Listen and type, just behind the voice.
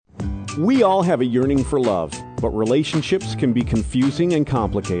We all have a yearning for love, but relationships can be confusing and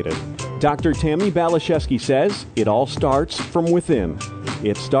complicated. Dr. Tammi Balashevsky says it all starts from within.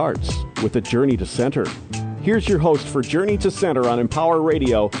 It starts with a journey to center. Here's your host for Journey to Center on Empower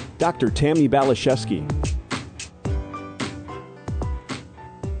Radio, Dr. Tammi Balashevsky.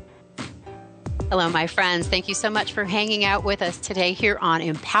 Hello, my friends. Thank you so much for hanging out with us today here on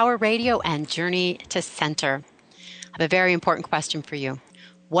Empower Radio and Journey to Center. I have a very important question for you.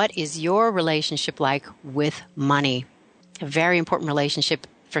 What is your relationship like with money? A very important relationship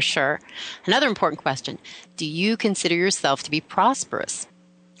for sure. Another important question. Do you consider yourself to be prosperous?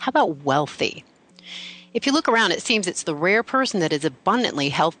 How about wealthy? If you look around, it seems it's the rare person that is abundantly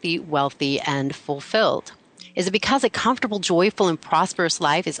healthy, wealthy, and fulfilled. Is it because a comfortable, joyful, and prosperous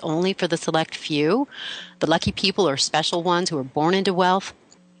life is only for the select few? The lucky people or special ones who are born into wealth,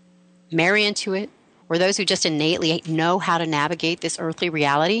 marry into it, or those who just innately know how to navigate this earthly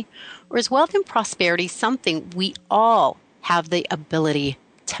reality? Or is wealth and prosperity something we all have the ability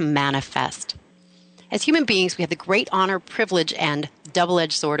to manifest? As human beings, we have the great honor, privilege, and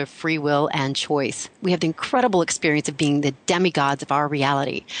double-edged sword of free will and choice. We have the incredible experience of being the demigods of our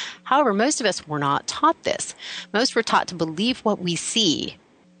reality. However, most of us were not taught this. Most were taught to believe what we see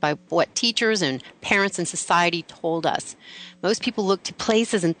by what teachers and parents and society told us. Most people look to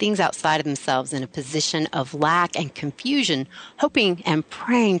places and things outside of themselves in a position of lack and confusion, hoping and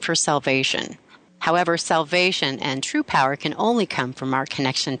praying for salvation. However, salvation and true power can only come from our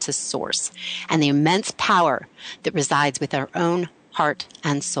connection to Source and the immense power that resides with our own heart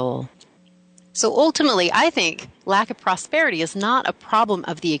and soul. So ultimately, I think lack of prosperity is not a problem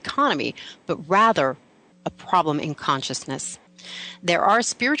of the economy, but rather a problem in consciousness. There are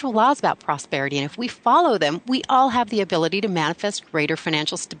spiritual laws about prosperity, and if we follow them, we all have the ability to manifest greater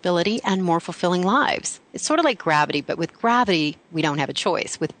financial stability and more fulfilling lives. It's sort of like gravity, but with gravity, we don't have a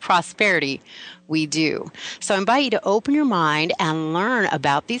choice. With prosperity, we do. So I invite you to open your mind and learn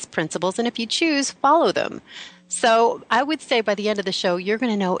about these principles, and if you choose, follow them. So I would say by the end of the show, you're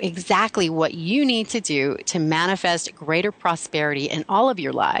going to know exactly what you need to do to manifest greater prosperity in all of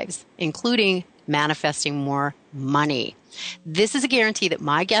your lives, including manifesting more money. This is a guarantee that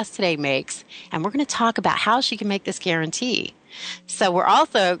my guest today makes, and we're going to talk about how she can make this guarantee. So we're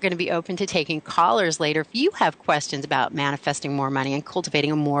also going to be open to taking callers later if you have questions about manifesting more money and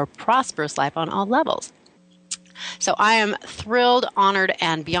cultivating a more prosperous life on all levels. So I am thrilled, honored,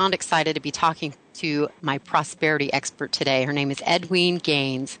 and beyond excited to be talking to my prosperity expert today. Her name is Edwene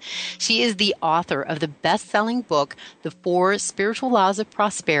Gaines. She is the author of the best-selling book, The 4 Spiritual Laws of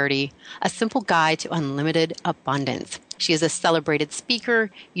Prosperity, A Simple Guide to Unlimited Abundance. She is a celebrated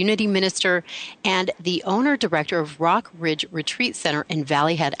speaker, unity minister, and the owner-director of Rock Ridge Retreat Center in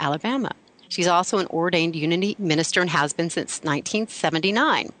Valley Head, Alabama. She's also an ordained unity minister and has been since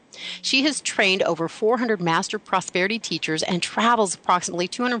 1979. She has trained over 400 master prosperity teachers and travels approximately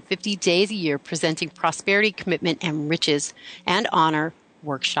 250 days a year presenting prosperity, commitment, and riches and honor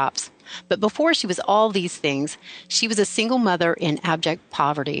workshops. But before she was all these things, she was a single mother in abject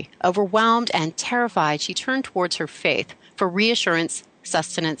poverty. Overwhelmed and terrified, she turned towards her faith for reassurance,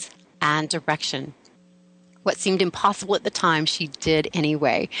 sustenance, and direction. What seemed impossible at the time, she did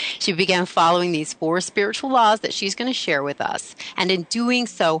anyway. She began following these 4 spiritual laws that she's going to share with us. And in doing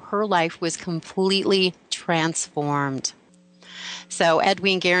so, her life was completely transformed. So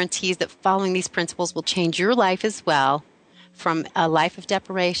Edwene guarantees that following these principles will change your life as well, from a life of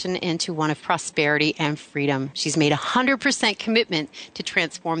deprivation into one of prosperity and freedom. She's made 100% commitment to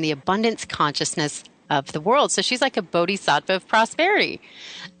transform the abundance consciousness of the world. So she's like a bodhisattva of prosperity.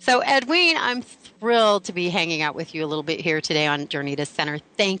 So Edwene, I'm thrilled to be hanging out with you a little bit here today on Journey to Center.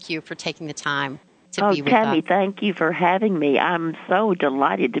 Thank you for taking the time to be with Tammi, us. Thank you for having me. I'm so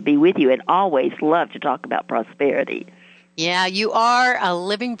delighted to be with you and always love to talk about prosperity. Yeah, you are a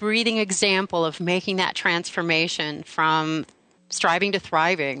living, breathing example of making that transformation from striving to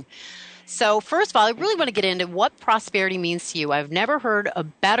thriving. So first of all, I really want to get into what prosperity means to you. I've never heard a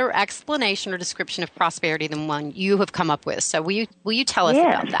better explanation or description of prosperity than one you have come up with. So will you tell us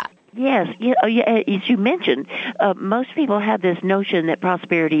about that? Yes, as you mentioned, most people have this notion that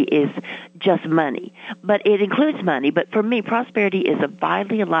prosperity is just money, but it includes money. But for me, prosperity is a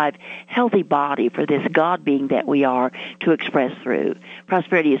vitally alive, healthy body for this God being that we are to express through.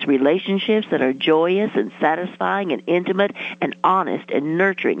 Prosperity is relationships that are joyous and satisfying and intimate and honest and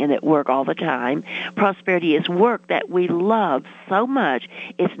nurturing and that work all the time. Prosperity is work that we love so much.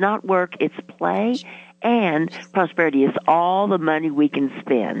 It's not work, it's play. And prosperity is all the money we can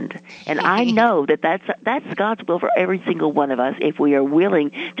spend. And I know that that's God's will for every single one of us if we are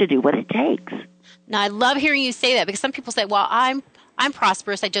willing to do what it takes. Now, I love hearing you say that because some people say, well, I I'm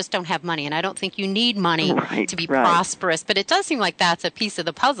prosperous, I just don't have money. And I don't think you need money to be prosperous. But it does seem like that's a piece of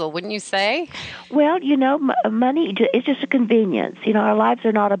the puzzle, wouldn't you say? Well, money is just a convenience. Our lives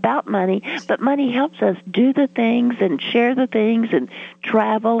are not about money, but money helps us do the things and share the things and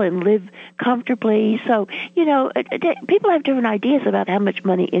travel and live comfortably. So, people have different ideas about how much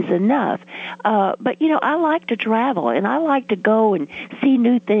money is enough. But, I like to travel, and I like to go and see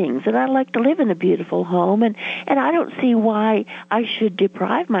new things, and I like to live in a beautiful home, and I don't see why I should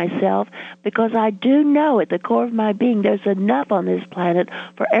deprive myself, because I do know at the core of my being there's enough on this planet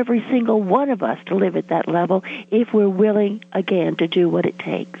for every single one of us to live at that level if we're willing, again, to do what it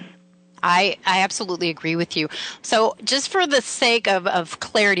takes. I absolutely agree with you. So just for the sake of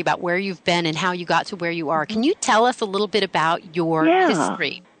clarity about where you've been and how you got to where you are, can you tell us a little bit about your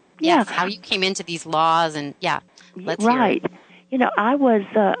history? Yes, how you came into these laws, and let's hear it. I was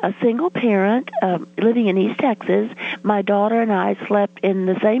a single parent living in East Texas. My daughter and I slept in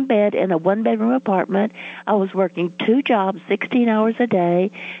the same bed in a one-bedroom apartment. I was working 2 jobs, 16 hours a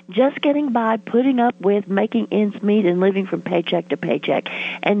day, just getting by, putting up with, making ends meet, and living from paycheck to paycheck,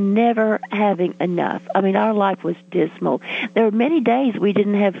 and never having enough. I mean, our life was dismal. There were many days we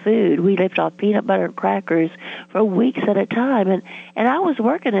didn't have food. We lived off peanut butter and crackers for weeks at a time, and I was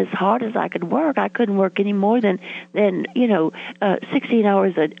working as hard as I could work. I couldn't work any more than 16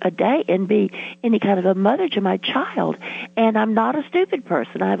 hours a day and be any kind of a mother to my child. And I'm not a stupid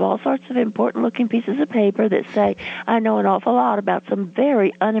person. I have all sorts of important-looking pieces of paper that say I know an awful lot about some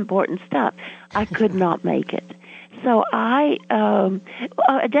very unimportant stuff. I could not make it. So a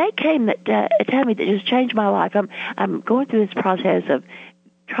day came that Tammi, that just changed my life. I'm going through this process of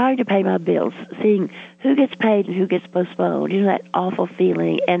trying to pay my bills, seeing who gets paid and who gets postponed, that awful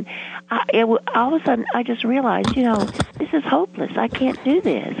feeling. And all of a sudden, I just realized, this is hopeless. I can't do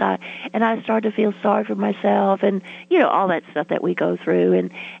this. And I started to feel sorry for myself and, all that stuff that we go through.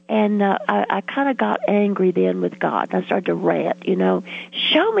 And I kind of got angry then with God. And I started to rant,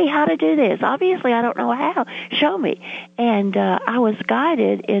 show me how to do this. Obviously, I don't know how. Show me. And I was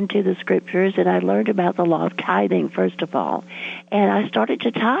guided into the scriptures, and I learned about the law of tithing, first of all. And I started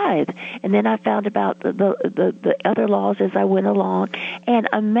to tithe. And then I found about the other laws as I went along, and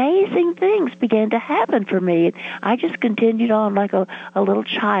amazing things began to happen for me. I just continued on like a little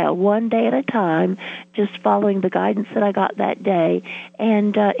child, one day at a time, just following the guidance that I got that day.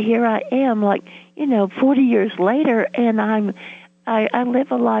 And here I am, 40 years later, and I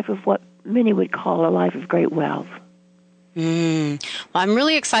live a life of what many would call a life of great wealth. Well, I'm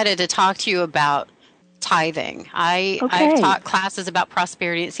really excited to talk to you about tithing. I've taught classes about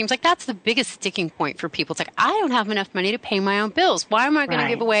prosperity. It seems like that's the biggest sticking point for people. It's like, I don't have enough money to pay my own bills. Why am I going to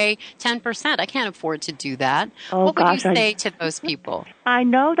give away 10%? I can't afford to do that. What would you say to those people? I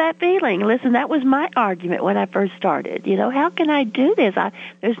know that feeling. Listen, that was my argument when I first started. How can I do this? How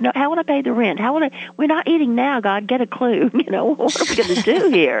would I pay the rent? We're not eating now, God, get a clue. What are we going to do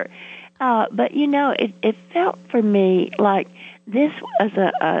here? But it felt for me like this was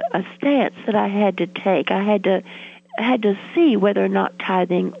a stance that I had to take. I had to see whether or not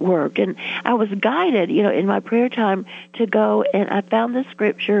tithing worked. And I was guided, in my prayer time to go, and I found the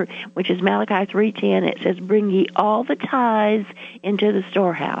scripture, which is Malachi 3:10. It says, "Bring ye all the tithes into the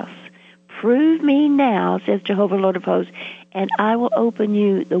storehouse. Prove me now, says Jehovah, Lord of hosts, and I will open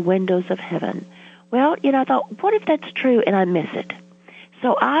you the windows of heaven." Well, I thought, what if that's true and I miss it?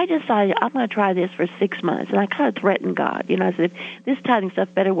 So I decided I'm going to try this for 6 months, and I kind of threatened God. I said, this tithing stuff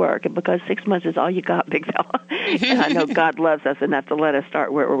better work, because 6 months is all you got, big fella. And I know God loves us enough to let us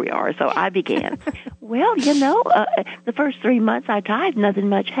start where we are. So I began. Well, the first 3 months I tithed, nothing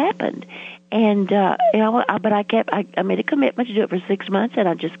much happened. And, but I made a commitment to do it for 6 months, and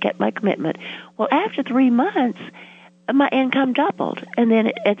I just kept my commitment. Well, after 3 months, my income doubled. And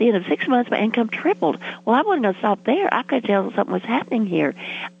then at the end of 6 months, my income tripled. Well, I wasn't going to stop there. I could tell something was happening here.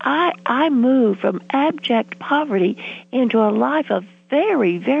 I moved from abject poverty into a life of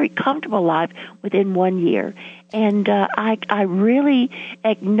very, very comfortable life within 1 year. And I really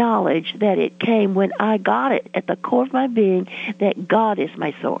acknowledge that it came when I got it at the core of my being that God is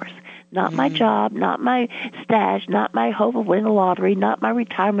my source. Not my job, not my stash, not my hope of winning the lottery, not my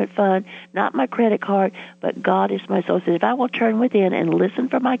retirement fund, not my credit card, but God is my source. And if I will turn within and listen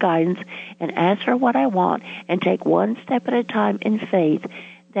for my guidance and ask for what I want and take one step at a time in faith,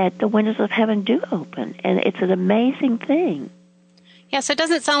 that the windows of heaven do open. And it's an amazing thing. Yeah, so it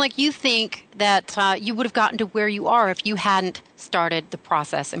doesn't sound like you think that you would have gotten to where you are if you hadn't started the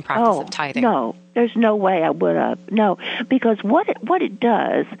process and practice of tithing. No, there's no way I would have. No, because what it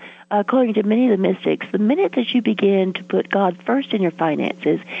does, according to many of the mystics, the minute that you begin to put God first in your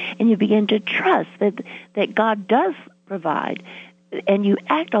finances and you begin to trust that God does provide, and you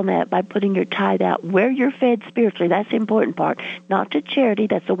act on that by putting your tithe out where you're fed spiritually. That's the important part. Not to charity.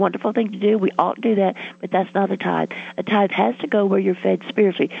 That's a wonderful thing to do. We ought to do that, but that's not a tithe. A tithe has to go where you're fed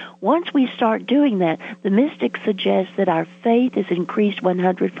spiritually. Once we start doing that, the mystics suggest that our faith is increased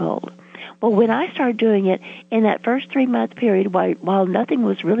 100-fold. Well, when I started doing it in that first 3-month period, while nothing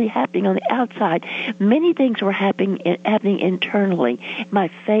was really happening on the outside, many things were happening internally.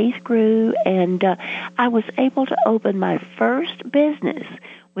 My faith grew, and I was able to open my first business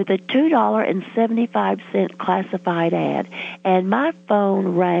with a $2.75 classified ad, and my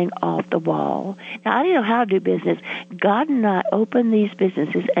phone rang off the wall. Now, I didn't know how to do business. God and I opened these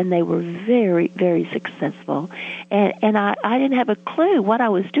businesses, and they were very, very successful. And I didn't have a clue what I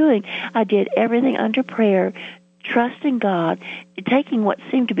was doing. I did everything under prayer, trusting God, taking what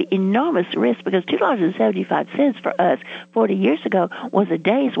seemed to be enormous risk, because $2.75 for us 40 years ago was a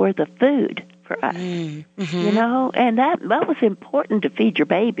day's worth of food for us, you know, and that was important to feed your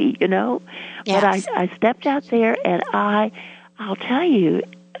baby, you know. Yes. But I stepped out there, and I'll tell you,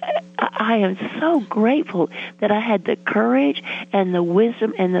 I am so grateful that I had the courage and the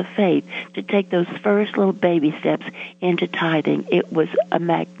wisdom and the faith to take those first little baby steps into tithing. It was a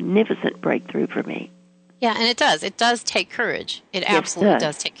magnificent breakthrough for me. Yeah, and it does. It does take courage. It absolutely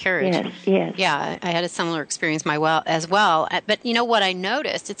does take courage. Yes, yes. Yeah, I had a similar experience as well. But you know what I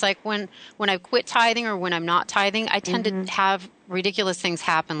noticed? It's like when I quit tithing or when I'm not tithing, I tend to have ridiculous things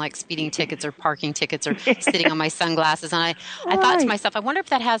happen, like speeding tickets or parking tickets or sitting on my sunglasses. And I thought to myself, I wonder if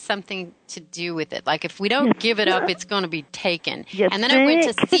that has something to do with it. Like, if we don't give it up, it's going to be taken. And then I went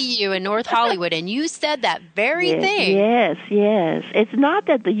to see you in North Hollywood, and you said that very thing. Yes. It's not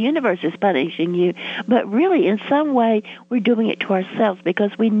that the universe is punishing you, but really, in some way, we're doing it to ourselves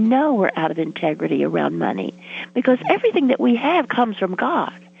because we know we're out of integrity around money. Because everything that we have comes from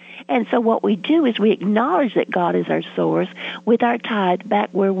God. And so what we do is we acknowledge that God is our source with our tithe back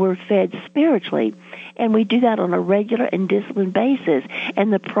where we're fed spiritually. And we do that on a regular and disciplined basis.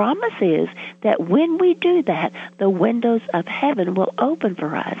 And the promise is that when we do that, the windows of heaven will open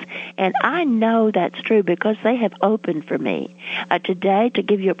for us. And I know that's true because they have opened for me. Today, to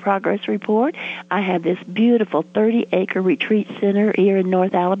give you a progress report, I have this beautiful 30-acre retreat center here in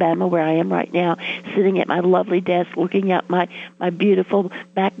North Alabama, where I am right now, sitting at my lovely desk looking out my beautiful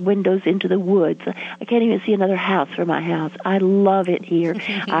back windows into the woods. I can't even see another house from my house. I love it here.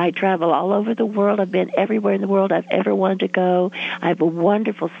 I travel all over the world. I've been everywhere in the world I've ever wanted to go. I have a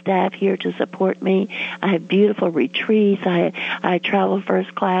wonderful staff here to support me. I have beautiful retreats. I travel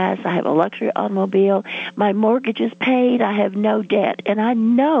first class. I have a luxury automobile. My mortgage is paid. I have no debt. And I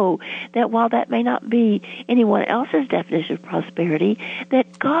know that while that may not be anyone else's definition of prosperity,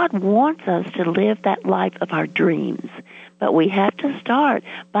 that God wants us to live that life of our dreams. But we have to start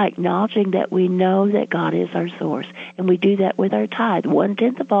by acknowledging that we know that God is our source. And we do that with our tithe,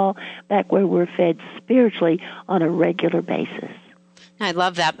 1/10 of all, back where we're fed spiritually on a regular basis. I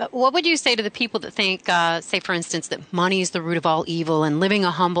love that. But what would you say to the people that think, say, for instance, that money is the root of all evil and living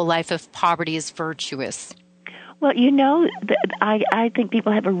a humble life of poverty is virtuous? Well, you know, I think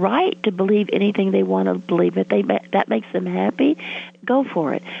people have a right to believe anything they want to believe. If that makes them happy, go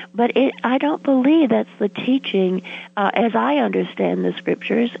for it. But I don't believe that's the teaching, as I understand the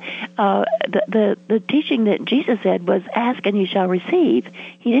Scriptures. The teaching that Jesus said was, ask and you shall receive.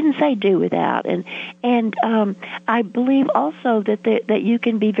 He didn't say do without. And I believe also that you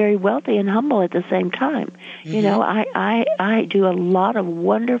can be very wealthy and humble at the same time. Mm-hmm. You know, I do a lot of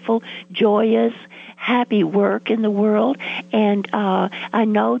wonderful, joyous, happy work in the world, and I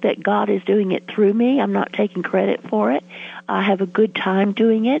know that God is doing it through me. I'm not taking credit for it. I have a good time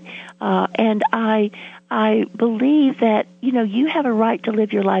doing it, and I believe that, you know, you have a right to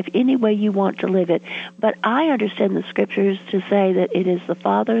live your life any way you want to live it, but I understand the Scriptures to say that it is the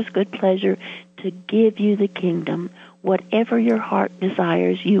Father's good pleasure to give you the kingdom. Whatever your heart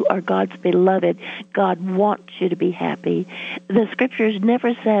desires, you are God's beloved. God wants you to be happy. The Scriptures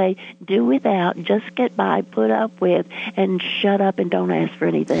never say, do without, just get by, put up with, and shut up and don't ask for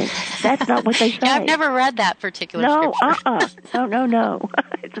anything. That's not what they say. Yeah, I've never read that particular scripture. No.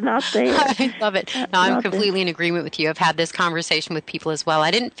 It's not there. I love it. No, I'm completely in agreement with you. I've had this conversation with people as well. I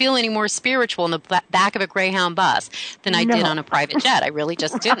didn't feel any more spiritual in the back of a Greyhound bus than I did on a private jet. I really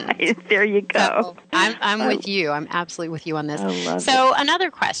just didn't. There you go. So I'm with you. I'm absolutely with you on this. So another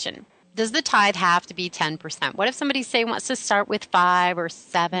question. Does the tithe have to be 10%? What if somebody, say, wants to start with 5 or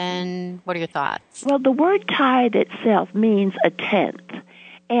 7? What are your thoughts? Well, the word tithe itself means a tenth.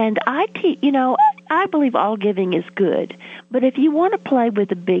 And I teach, you know, I believe all giving is good. But if you want to play with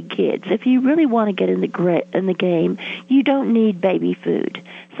the big kids, if you really want to get in the game, you don't need baby food.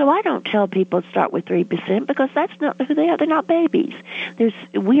 So I don't tell people to start with 3% because that's not who they are. They're not babies.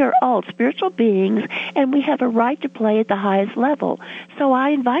 We are all spiritual beings, and we have a right to play at the highest level. So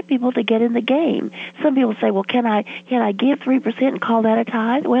I invite people to get in the game. Some people say, well, can I give 3% and call that a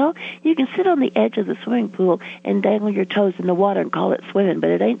tithe? Well, you can sit on the edge of the swimming pool and dangle your toes in the water and call it swimming, but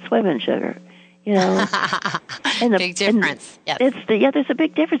it ain't swimming, sugar. You know, big difference. Yes. There's a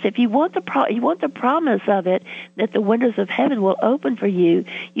big difference. If you want the promise of it, that the windows of heaven will open for you,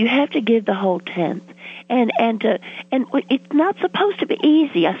 you have to give the whole tenth. And it's not supposed to be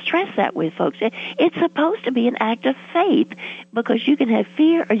easy. I stress that with folks. It's supposed to be an act of faith, because you can have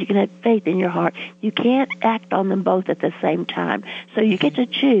fear or you can have faith in your heart. You can't act on them both at the same time. So you get to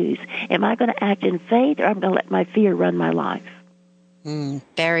choose. Am I going to act in faith, or am I going to let my fear run my life?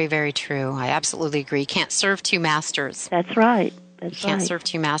 Very, very true. I absolutely agree. Can't serve two masters. That's right. Can't serve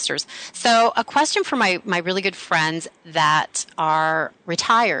two masters. So a question for my really good friends that are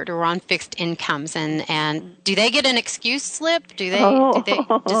retired or on fixed incomes, and do they get an excuse slip? Does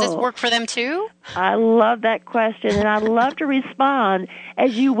this work for them too? I love that question, and I love to respond.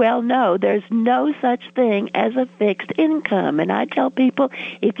 As you well know, there's no such thing as a fixed income. And I tell people,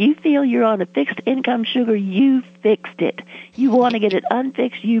 if you feel you're on a fixed income, sugar, you fixed it. You want to get it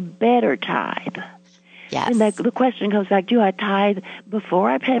unfixed, you better tithe. Yes. And the question comes back, do I tithe before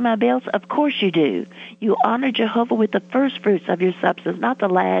I pay my bills? Of course you do. You honor Jehovah with the first fruits of your substance, not the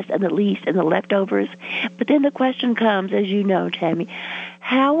last and the least and the leftovers. But then the question comes, as you know, Tammy,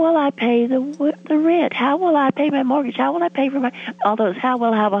 how will I pay the rent? How will I pay my mortgage? How will I pay for all those how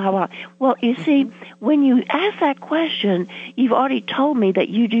will? Well, you see, when you ask that question, you've already told me that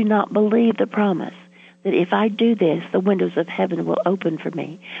you do not believe the promise that if I do this, the windows of heaven will open for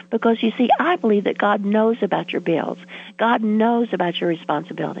me. Because, you see, I believe that God knows about your bills. God knows about your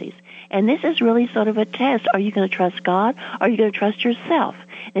responsibilities. And this is really sort of a test. Are you going to trust God, or are you going to trust yourself?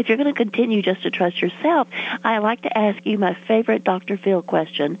 And if you're going to continue just to trust yourself, I like to ask you my favorite Dr. Phil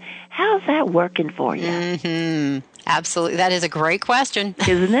question. How's that working for you? Mm-hmm. Absolutely. That is a great question.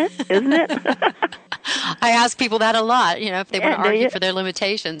 Isn't it? I ask people that a lot, if they want to argue for their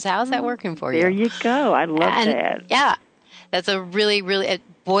limitations. How's that working for you? There you go. I love that. Yeah. That's a really, really, it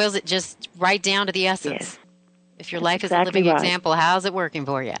boils it just right down to the essence. Yes. If your life is a living example, how's it working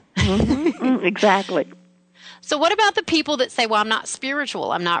for you? Mm-hmm. Exactly. So what about the people that say, well, I'm not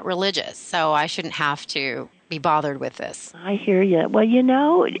spiritual, I'm not religious, so I shouldn't have to be bothered with this? I hear you. Well,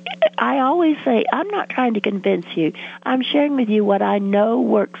 I always say, I'm not trying to convince you. I'm sharing with you what I know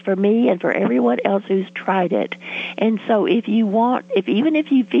works for me and for everyone else who's tried it. And so even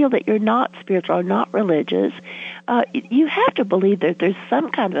if you feel that you're not spiritual or not religious, you have to believe that there's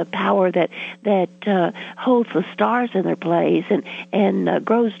some kind of a power that holds the stars in their place and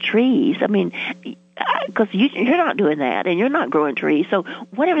grows trees. I mean, because you're not doing that, and you're not growing trees. So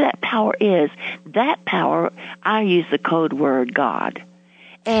whatever that power is, that power, I use the code word God.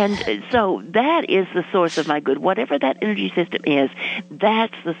 And so that is the source of my good. Whatever that energy system is,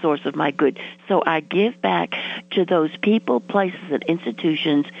 that's the source of my good. So I give back to those people, places, and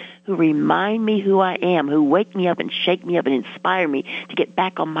institutions who remind me who I am, who wake me up and shake me up and inspire me to get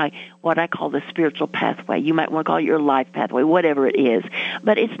back on my, what I call the spiritual pathway. You might want to call it your life pathway, whatever it is.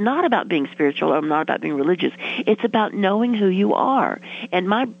 But it's not about being spiritual or not about being religious. It's about knowing who you are. And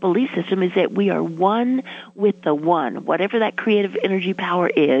my belief system is that we are one with the one. Whatever that creative energy power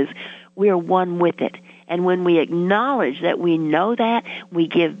is, we are one with it. And when we acknowledge that we know that, we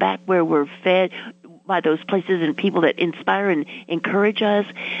give back where we're fed by those places and people that inspire and encourage us,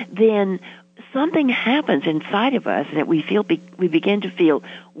 then something happens inside of us, and we begin to feel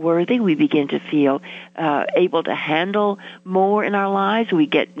worthy. We begin to feel able to handle more in our lives. We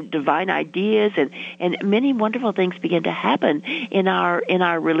get divine ideas, and many wonderful things begin to happen in our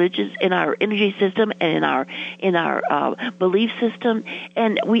energy system and in our belief system,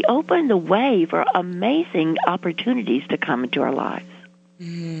 and we open the way for amazing opportunities to come into our lives.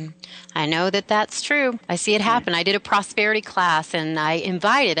 I know that's true. I see it happen. I did a prosperity class, and I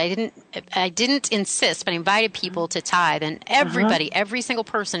didn't insist, but I invited people to tithe, and every single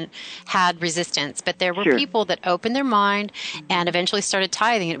person had resistance, but there were people that opened their mind and eventually started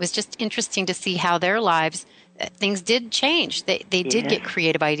tithing. It was just interesting to see how their lives things did change. They did get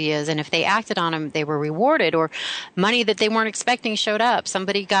creative ideas, and if they acted on them, they were rewarded, or money that they weren't expecting showed up.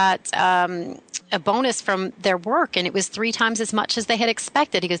 Somebody got a bonus from their work, and it was 3 times as much as they had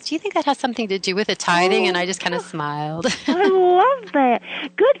expected. He goes, "Do you think that has something to do with the tithing?" And I just kind of smiled. I love that.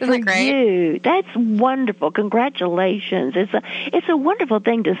 Good for Isn't that great? you. That's wonderful. Congratulations. It's a wonderful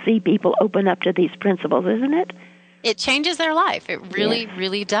thing to see people open up to these principles, isn't it? It changes their life. It really,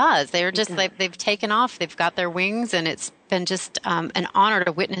 really does. They're just they've taken off. They've got their wings, and it's been just an honor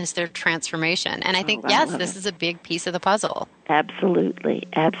to witness their transformation. And I think, yes, this is a big piece of the puzzle. Absolutely,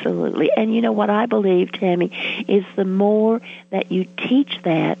 absolutely. And you know what I believe, Tammy, is the more that you teach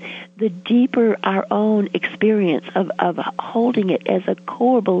that, the deeper our own experience of holding it as a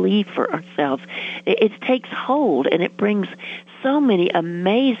core belief for ourselves. It takes hold, and it brings so many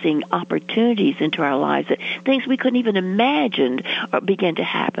amazing opportunities into our lives, that things we couldn't even imagine begin to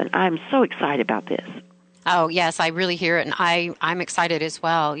happen. I'm so excited about this. Oh, yes, I really hear it, and I'm excited as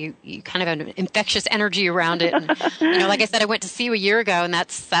well. You kind of have an infectious energy around it. And, like I said, I went to see you a year ago, and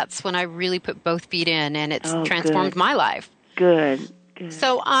that's when I really put both feet in, and it's transformed my life. Good.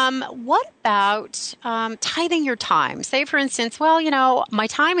 So what about tithing your time? Say, for instance, my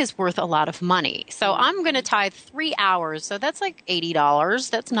time is worth a lot of money, so I'm going to tithe 3 hours. So that's like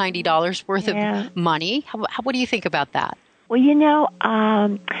 $80. That's $90 worth of money. What do you think about that? Well,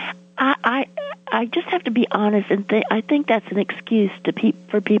 I just have to be honest, and I think that's an excuse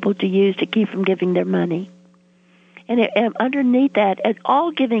for people to use to keep from giving their money. And underneath that,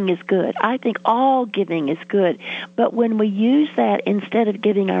 all giving is good. I think all giving is good. But when we use that instead of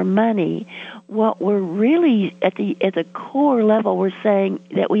giving our money, what we're really at the core level, we're saying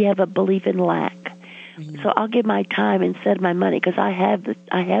that we have a belief in lack. Mm-hmm. So I'll give my time instead of my money because I have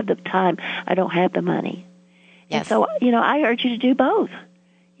the time. I don't have the money. Yes. And so I urge you to do both.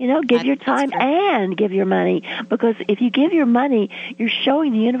 Give your time and give your money, because if you give your money, you're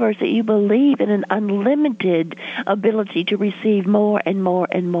showing the universe that you believe in an unlimited ability to receive more and more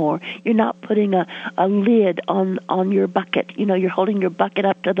and more. You're not putting a lid on your bucket. You're holding your bucket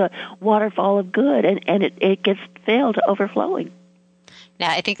up to the waterfall of good, and it gets filled to overflowing. Yeah,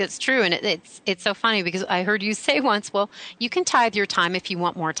 I think that's true, and it's so funny because I heard you say once, well, you can tithe your time if you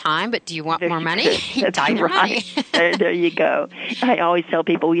want more time, but do you want more money? You tithe your money. There you go. I always tell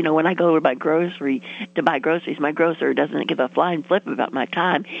people, when I go to buy groceries, my grocer doesn't give a flying flip about my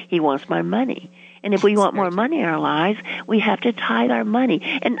time. He wants my money. And if we want more money in our lives, we have to tithe our money.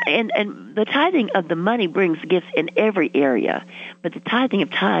 And the tithing of the money brings gifts in every area, but the tithing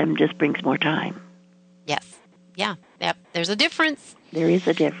of time just brings more time. Yes. Yeah. Yep. There's a difference. There is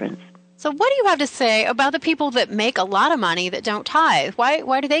a difference. So what do you have to say about the people that make a lot of money that don't tithe?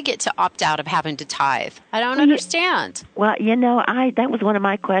 Why do they get to opt out of having to tithe? I don't understand. Well, that was one of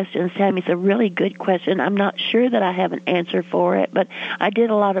my questions, Tammy. It's a really good question. I'm not sure that I have an answer for it, but I did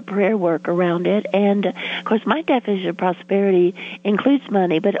a lot of prayer work around it. And, of course, my definition of prosperity includes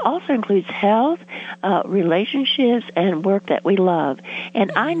money, but it also includes health, relationships, and work that we love.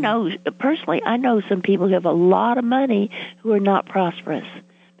 And I know some people who have a lot of money who are not prosperous,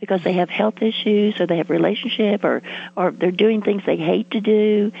 because they have health issues, or they have relationship, or they're doing things they hate to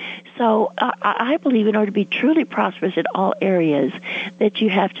do. So I believe in order to be truly prosperous in all areas, that you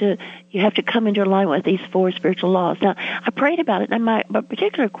have to come into alignment with these 4 spiritual laws. Now, I prayed about it, and my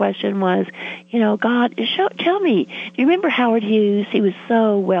particular question was, God, tell me, do you remember Howard Hughes? He was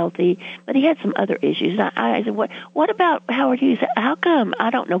so wealthy, but he had some other issues. And I said, what about Howard Hughes? How come?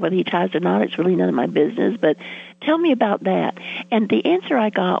 I don't know whether he tithes or not. It's really none of my business, but tell me about that. And the answer I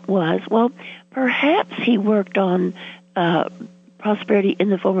got was, well, perhaps he worked on prosperity in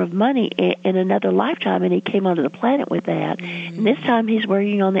the form of money in another lifetime, and he came onto the planet with that. Mm-hmm. And this time he's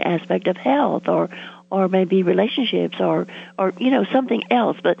working on the aspect of health, or maybe relationships, or something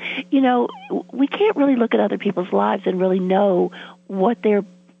else. But we can't really look at other people's lives and really know what their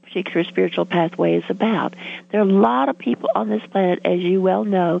particular spiritual pathway is about. There are a lot of people on this planet, as you well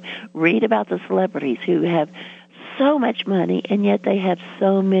know. Read about the celebrities who have so much money, and yet they have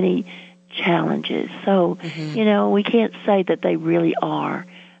so many challenges. So, we can't say that they really are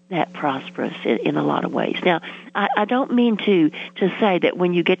that prosperous in a lot of ways. Now, I don't mean to say that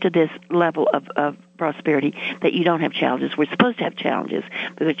when you get to this level of prosperity that you don't have challenges. We're supposed to have challenges,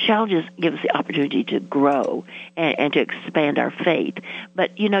 because challenges give us the opportunity to grow and to expand our faith.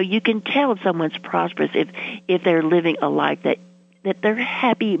 But, you can tell if someone's prosperous if they're living a life that they're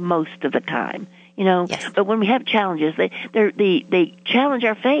happy most of the time. Yes. But when we have challenges, they challenge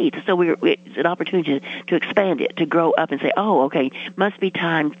our faith. So it's an opportunity to expand it, to grow up and say, oh, okay, must be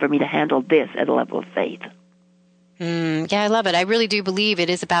time for me to handle this at a level of faith. Yeah, I love it. I really do believe it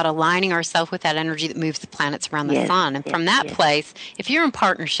is about aligning ourselves with that energy that moves the planets around the sun. And from that place, if you're in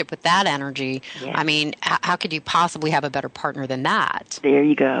partnership with that energy, I mean, how could you possibly have a better partner than that? There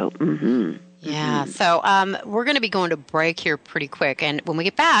you go. Mm-hmm. Yeah, so we're going to be going to break here pretty quick. And when we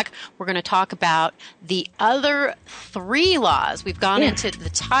get back, we're going to talk about the other 3 laws. We've gone into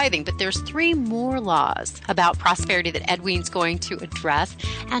the tithing, but there's 3 more laws about prosperity that Edwene's going to address.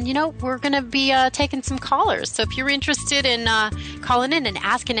 And, you know, we're going to be taking some callers. So if you're interested in calling in and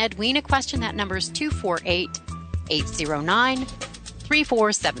asking Edwene a question, that number is 248-809-3474.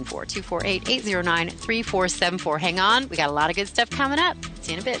 248-809-3474. Hang on. We got a lot of good stuff coming up.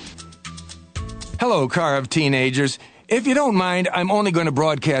 See you in a bit. Hello, car of teenagers. If you don't mind, I'm only going to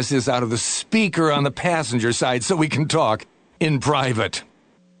broadcast this out of the speaker on the passenger side so we can talk in private.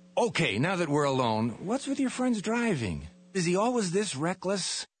 Okay, now that we're alone, what's with your friend's driving? Is he always this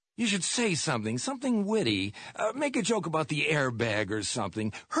reckless? You should say something witty. Make a joke about the airbag or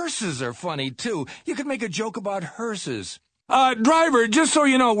something. Hearses are funny, too. You could make a joke about hearses. Driver, just so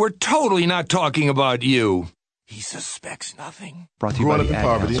you know, we're totally not talking about you. He suspects nothing. Brought to you by the Ad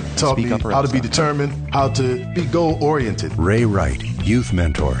Council. Taught me how to be determined, how to be goal-oriented. Ray Wright, youth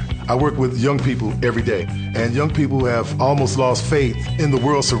mentor. I work with young people every day, and young people who have almost lost faith in the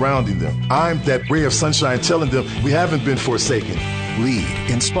world surrounding them. I'm that ray of sunshine telling them we haven't been forsaken. Lead,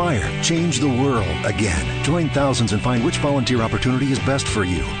 inspire, change the world again. Join thousands and find which volunteer opportunity is best for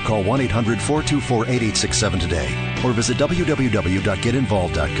you. Call 1-800-424-8867 today or visit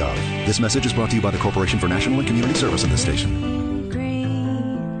www.getinvolved.gov. This message is brought to you by the Corporation for National and Community Service in this station.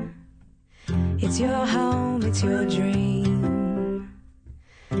 Green, it's your home, it's your dream.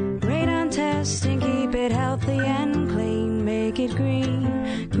 Radon test and keep it healthy and clean. Make it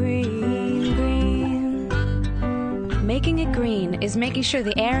green, green, green. Making it green is making sure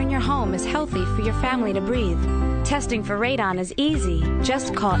the air in your home is healthy for your family to breathe. Testing for radon is easy.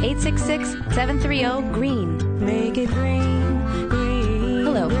 Just call 866-730-GREEN. Make it green, green.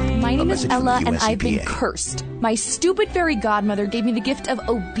 Hello, my name is Ella, and I've been USEPA. cursed. My stupid fairy godmother gave me the gift of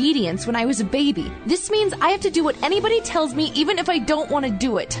obedience when I was a baby. This means I have to do what anybody tells me, even if I don't want to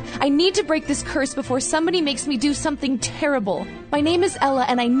do it. I need to break this curse before somebody makes me do something terrible. My name is Ella,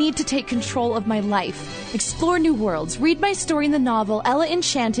 and I need to take control of my life. Explore new worlds. Read my story in the novel Ella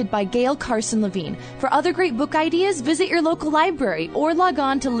Enchanted by Gail Carson Levine. For other great book ideas, visit your local library or log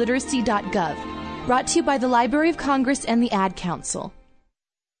on to literacy.gov. Brought to you by the Library of Congress and the Ad Council.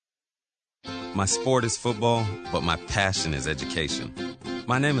 My sport is football, but my passion is education.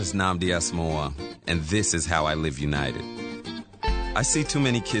 My name is Nnamdi Asomugha, and this is how I live united. I see too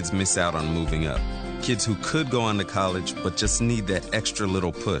many kids miss out on moving up. Kids who could go on to college, but just need that extra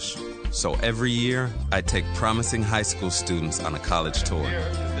little push. So every year, I take promising high school students on a college tour.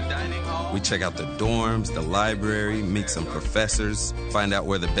 We check out the dorms, the library, meet some professors, find out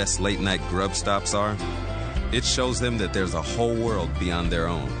where the best late-night grub stops are. It shows them that there's a whole world beyond their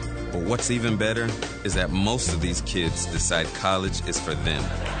own. But what's even better is that most of these kids decide college is for them.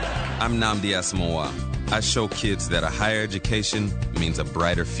 I'm Nnamdi Asomugha. I show kids that a higher education means a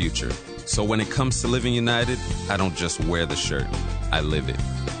brighter future. So when it comes to living united, I don't just wear the shirt, I live it.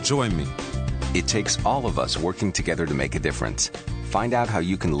 Join me. It takes all of us working together to make a difference. Find out how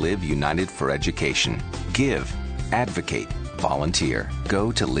you can live united for education. Give, advocate, volunteer.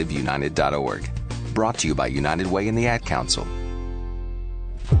 Go to liveunited.org. Brought to you by United Way and the Ad Council.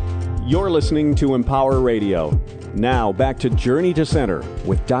 You're listening to Empower Radio. Now back to Journey to Center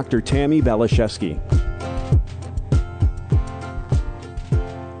with Dr. Tammi Baliszewski.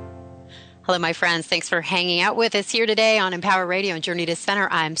 Hello, my friends. Thanks for hanging out with us here today on Empower Radio and Journey to Center.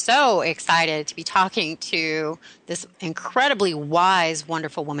 I'm so excited to be talking to this incredibly wise,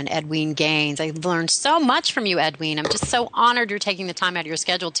 wonderful woman, Edwene Gaines. I learned so much from you, Edwene. I'm just so honored you're taking the time out of your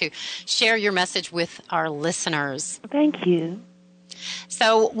schedule to share your message with our listeners. Thank you.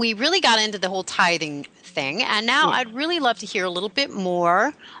 So we really got into the whole tithing thing, and now I'd really love to hear a little bit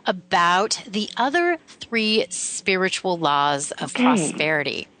more about the other 3 spiritual laws of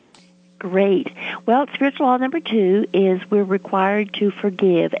prosperity. Great. Well, spiritual law number 2 is we're required to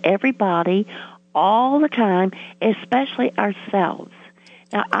forgive everybody all the time, especially ourselves.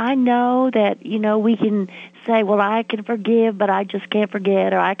 Now, I know that, we can say, well, I can forgive, but I just can't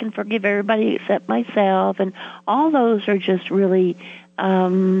forget, or I can forgive everybody except myself, and all those are just really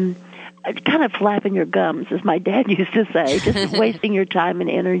kind of flapping your gums, as my dad used to say, just wasting your time and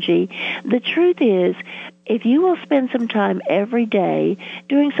energy. The truth is, if you will spend some time every day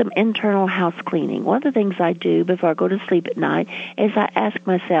doing some internal house cleaning, one of the things I do before I go to sleep at night is I ask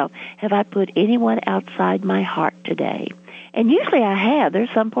myself, have I put anyone outside my heart today? And usually I have. There's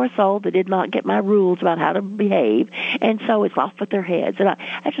some poor soul that did not get my rules about how to behave, and so it's off with their heads. And I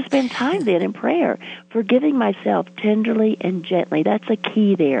have to spend time then in prayer, forgiving myself tenderly and gently. That's a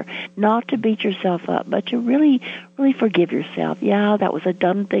key there. Not to beat yourself up, but to really, really forgive yourself. Yeah, that was a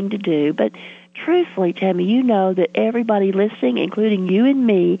dumb thing to do, but truthfully, Tammi, you know that everybody listening, including you and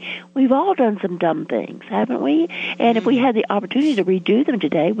me, we've all done some dumb things, haven't we? And if we had the opportunity to redo them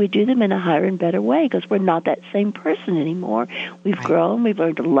today, we'd do them in a higher and better way because we're not that same person anymore. We've grown. We've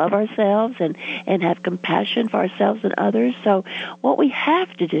learned to love ourselves and have compassion for ourselves and others. So what we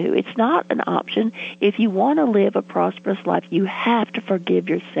have to do, it's not an option. If you want to live a prosperous life, you have to forgive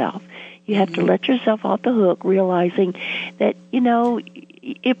yourself. You have to let yourself off the hook, realizing that,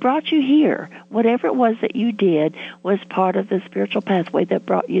 it brought you here. Whatever it was that you did was part of the spiritual pathway that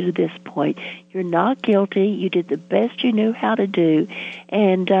brought you to this point. You're not guilty. You did the best you knew how to do,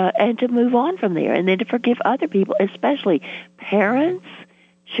 and to move on from there, and then to forgive other people, especially parents,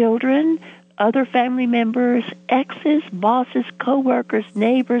 children, other family members, exes, bosses, coworkers,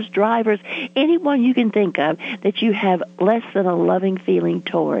 neighbors, drivers, anyone you can think of that you have less than a loving feeling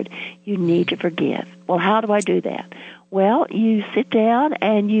toward. You need to forgive. Well, how do I do that? Well, you sit down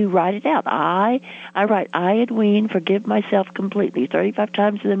and you write it out. I write, I, Edwene, forgive myself completely, 35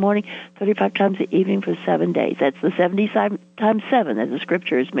 times in the morning, 35 times in the evening for 7 days. That's the 70 times 7, as the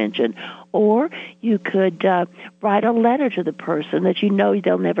scripture is mentioned. Or you could write a letter to the person that you know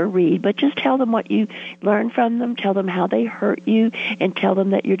they'll never read, but just tell them what you learned from them, tell them how they hurt you, and tell them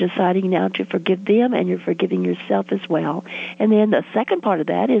that you're deciding now to forgive them and you're forgiving yourself as well. And then the second part of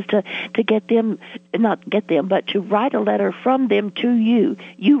that is to get them, not get them, but to write a letter from them to you.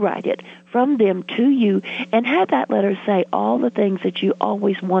 You write it from them to you, and have that letter say all the things that you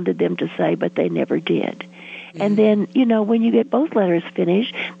always wanted them to say, but they never did. And then, when you get both letters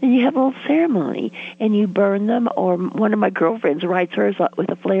finished, then you have a little ceremony, and you burn them, or one of my girlfriends writes hers with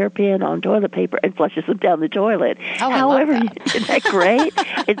a flare pen on toilet paper and flushes them down the toilet. Oh, However, I love that. Isn't that great?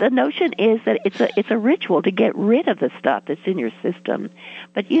 The notion is that it's a ritual to get rid of the stuff that's in your system.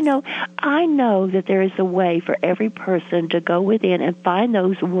 But, I know that there is a way for every person to go within and find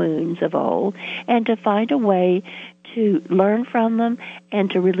those wounds of old, and to find a way to learn from them and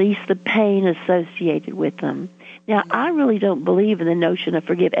to release the pain associated with them. Now, I really don't believe in the notion of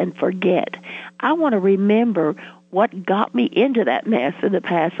forgive and forget. I want to remember what got me into that mess in the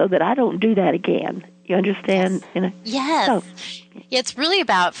past so that I don't do that again. You understand? Yes. So, Yeah, it's really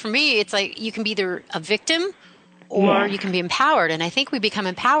about, for me, it's like you can be either a victim or you can be empowered. And I think we become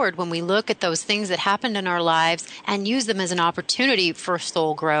empowered when we look at those things that happened in our lives and use them as an opportunity for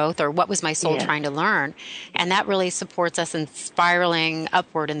soul growth, or what was my soul trying to learn. And that really supports us in spiraling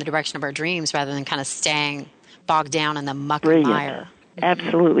upward in the direction of our dreams rather than kind of staying bogged down in the muck and mire.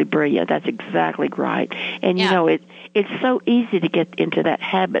 Absolutely brilliant. That's exactly right. And, it's so easy to get into that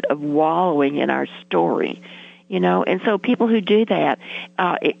habit of wallowing in our story. And so people who do that,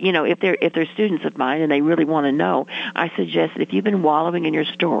 if they're students of mine and they really want to know, I suggest that if you've been wallowing in your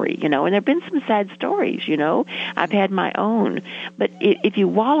story, and there have been some sad stories, I've had my own, but if you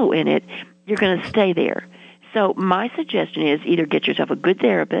wallow in it, you're going to stay there. So my suggestion is either get yourself a good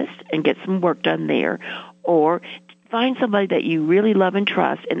therapist and get some work done there, or find somebody that you really love and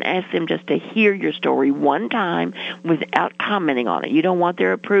trust and ask them just to hear your story one time without commenting on it. You don't want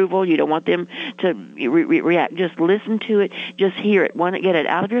their approval. You don't want them to react. Just listen to it. Just hear it. Get it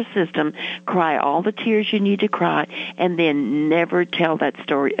out of your system. Cry all the tears you need to cry, and then never tell that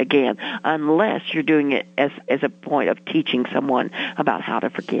story again unless you're doing it as a point of teaching someone about how to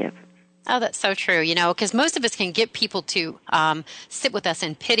forgive. Oh, that's so true. Because most of us can get people to sit with us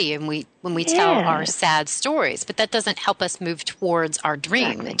in pity when we tell our sad stories, but that doesn't help us move towards our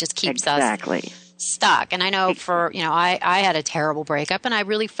dream. Exactly. It just keeps us stuck. And I know I had a terrible breakup, and I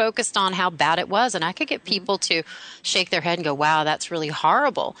really focused on how bad it was, and I could get people to shake their head and go, wow, that's really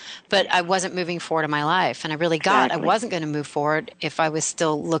horrible. But I wasn't moving forward in my life, and I really got I wasn't going to move forward if I was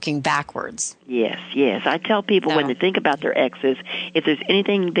still looking backwards. Yes. I tell people when they think about their exes, if there's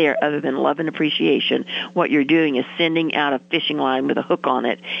anything there other than love and appreciation, what you're doing is sending out a fishing line with a hook on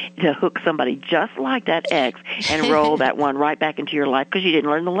it to hook somebody just like that ex and roll that one right back into your life because you didn't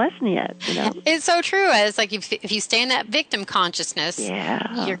learn the lesson yet. It's so true. It's like if you stay in that victim consciousness,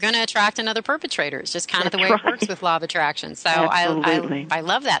 you're going to attract another perpertrator. It's just kind of the way it works with law of attraction. So I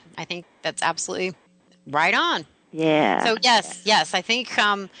love that. I think that's absolutely right on. Yeah. So yes, I think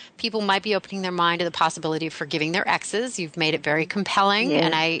people might be opening their mind to the possibility of forgiving their exes. You've made it very compelling,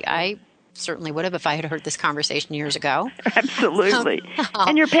 and I certainly would have if I had heard this conversation years ago. Absolutely.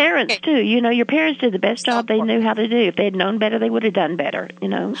 And your parents, too. Your parents did the best job they knew how to do. If they had known better, they would have done better,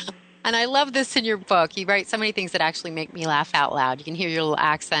 And I love this in your book. You write so many things that actually make me laugh out loud. You can hear your little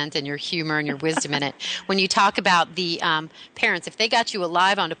accent and your humor and your wisdom in it. When you talk about the parents, if they got you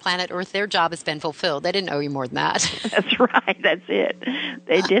alive onto planet Earth, their job has been fulfilled. They didn't owe you more than that. That's right. That's it.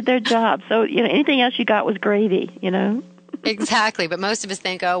 They did their job. So, anything else you got was gravy, Exactly. But most of us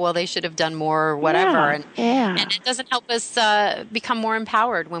think, oh, well, they should have done more or whatever. Yeah. And it doesn't help us become more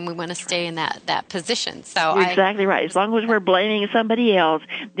empowered when we want to stay in that position. So You're exactly right. As long as we're blaming somebody else,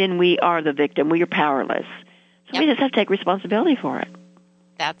 then we are the victim. We are powerless. So we just have to take responsibility for it.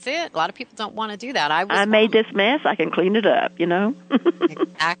 That's it. A lot of people don't want to do that. I made this mess. I can clean it up,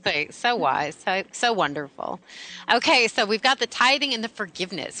 Exactly. So wise. So wonderful. Okay, so we've got the tithing and the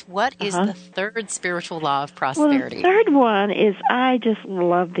forgiveness. What is the third spiritual law of prosperity? Well, the third one is, I just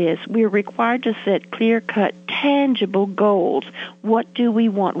love this. We're required to set clear-cut, tangible goals. What do we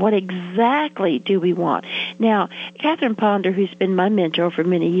want? What exactly do we want? Now, Catherine Ponder, who's been my mentor for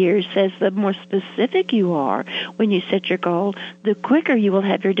many years, says the more specific you are when you set your goal, the quicker you will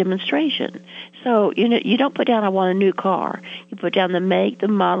have your demonstration. So, you don't put down, I want a new car. You put down the make, the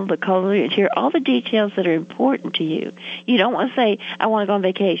model, the color, and here all the details that are important to you. You don't want to say, I want to go on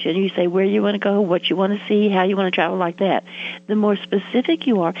vacation. You say where you want to go, what you want to see, how you want to travel, like that. The more specific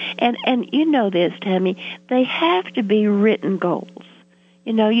you are, and you know this, Tammy, they have to be written goals.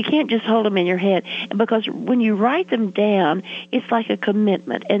 You can't just hold them in your head. Because when you write them down, it's like a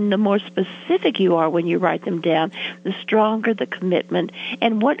commitment. And the more specific you are when you write them down, the stronger the commitment.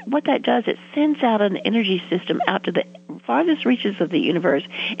 And what that does, it sends out an energy system out to the farthest reaches of the universe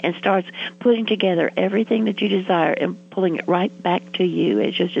and starts putting together everything that you desire and pulling it right back to you.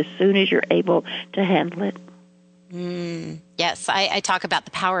 It's just as soon as you're able to handle it. Yes, I talk about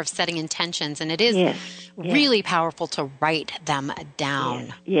the power of setting intentions, and it is really powerful to write them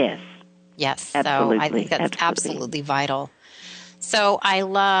down. Yes. So I think that's absolutely vital. So I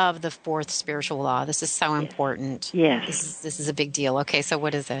love the fourth spiritual law. This is so important. Yes. This is a big deal. Okay, so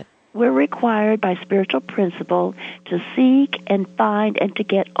what is it? We're required by spiritual principle to seek and find and to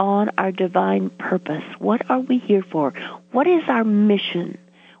get on our divine purpose. What are we here for? What is our mission?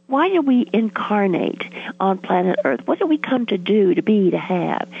 Why do we incarnate on planet Earth? What do we come to do, to be, to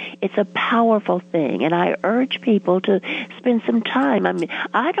have? It's a powerful thing, and I urge people to spend some time. I mean,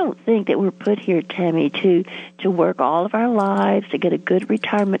 I don't think that we're put here, Tammy, to work all of our lives, to get a good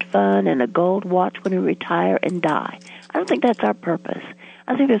retirement fund and a gold watch when we retire and die. I don't think that's our purpose.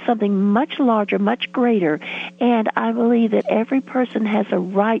 I think there's something much larger, much greater, and I believe that every person has a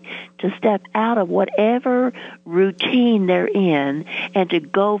right to step out of whatever routine they're in and to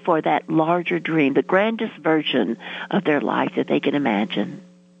go for that larger dream, the grandest version of their life that they can imagine.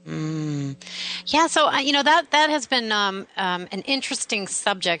 Yeah, so that has been an interesting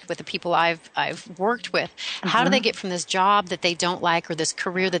subject with the people I've worked with. How do they get from this job that they don't like or this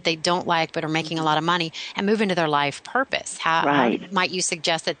career that they don't like but are making a lot of money and move into their life purpose? How might you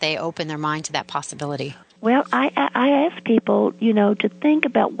suggest that they open their mind to that possibility? Well, I ask people, to think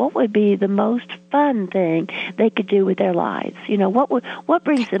about what would be the most fun thing they could do with their lives. What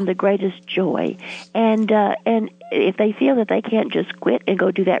brings them the greatest joy, and if they feel that they can't just quit and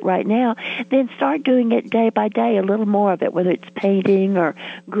go do that right now, then start doing it day by day, a little more of it, whether it's painting or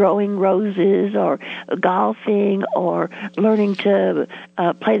growing roses or golfing or learning to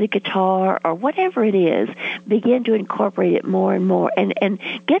play the guitar or whatever it is. Begin to incorporate it more and more and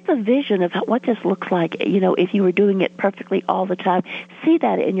get the vision of what this looks like. If you were doing it perfectly all the time, see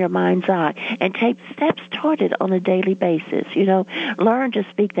that in your mind's eye and take steps toward it on a daily basis. Learn to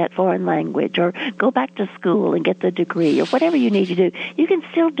speak that foreign language or go back to school and get the degree or whatever you need to do. You can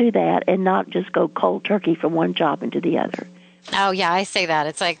still do that and not just go cold turkey from one job into the other. Oh, yeah, I say that.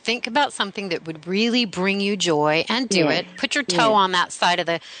 It's like, think about something that would really bring you joy and do it. Put your toe on that side of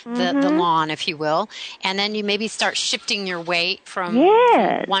the lawn, if you will, and then you maybe start shifting your weight from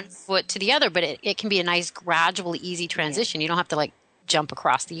one foot to the other, but it can be a nice, gradual, easy transition. You don't have to, jump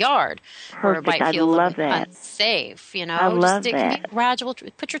across the yard. Perfect. Or it might feel I love that. Unsafe, I love it can be gradual.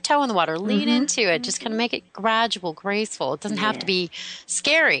 Put your toe in the water. Lean into it. Just kind of make it gradual, graceful. It doesn't have to be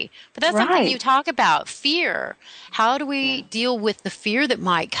scary. But that's something you talk about, fear. How do we deal with the fear that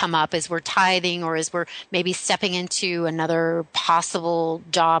might come up as we're tithing or as we're maybe stepping into another possible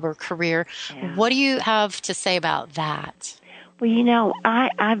job or career? Yeah. What do you have to say about that? Well,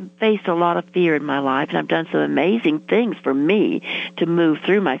 I've faced a lot of fear in my life, and I've done some amazing things for me to move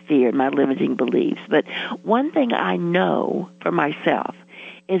through my fear and my limiting beliefs. But one thing I know for myself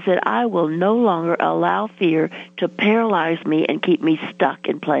is that I will no longer allow fear to paralyze me and keep me stuck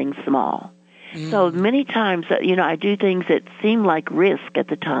in playing small. So many times, I do things that seem like risk at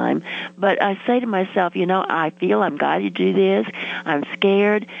the time, but I say to myself, I feel I'm guided to do this. I'm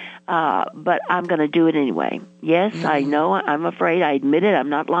scared. but I'm going to do it anyway. Yes, I know I'm afraid. I admit it. I'm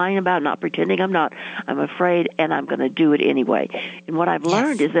not lying about it, not pretending I'm not. I'm afraid, and I'm going to do it anyway. And what I've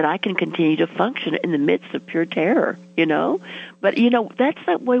learned is that I can continue to function in the midst of pure terror, But, that's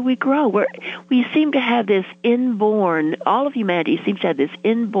the way we grow. We seem to have this inborn, all of humanity seems to have this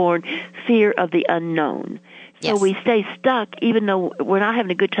inborn fear of the unknown. So we stay stuck, even though we're not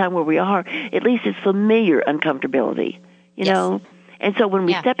having a good time where we are. At least it's familiar uncomfortability, you know? And so when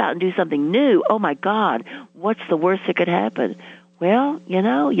we step out and do something new, oh, my God, what's the worst that could happen? Well,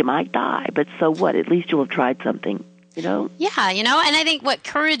 you might die, but so what? At least you'll have tried something, Yeah, and I think what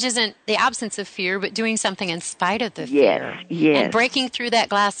courage isn't the absence of fear, but doing something in spite of the fear. Yes. And breaking through that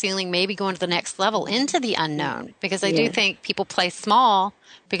glass ceiling, maybe going to the next level, into the unknown. Because I do think people play small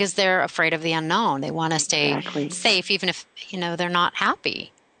because they're afraid of the unknown. They want to stay safe, even if, they're not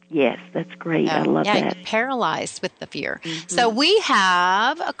happy. Yes, that's great. I love that. You're paralyzed with the fear. So we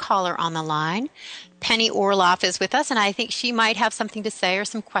have a caller on the line. Penny Orloff is with us, and I think she might have something to say or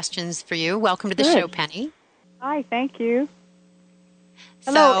some questions for you. Welcome to the show, Penny. Hi, thank you.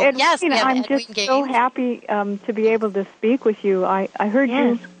 Hello, Edwene. Yes, I'm just so happy to be able to speak with you. I heard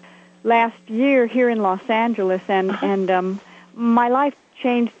you last year here in Los Angeles, and my life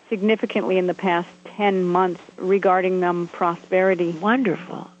changed significantly in the past 10 months regarding prosperity.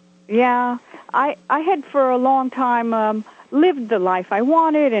 Wonderful. Yeah, I had for a long time lived the life I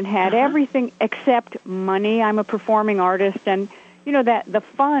wanted and had everything except money. I'm a performing artist, and that the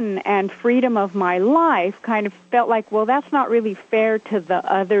fun and freedom of my life kind of felt like, well, that's not really fair to the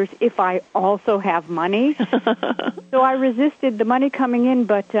others if I also have money. So I resisted the money coming in,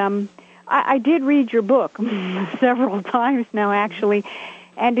 but I did read your book several times now, actually,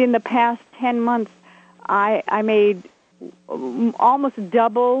 and in the past 10 months, I made almost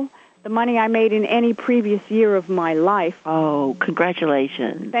double the money I made in any previous year of my life. Oh,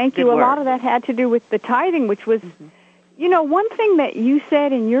 congratulations. Thank you. A lot of that had to do with the tithing, which was, one thing that you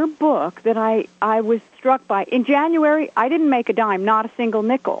said in your book that I was struck by. In January, I didn't make a dime, not a single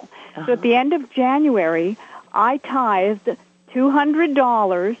nickel. So at the end of January, I tithed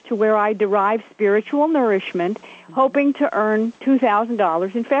 $200 to where I derived spiritual nourishment, hoping to earn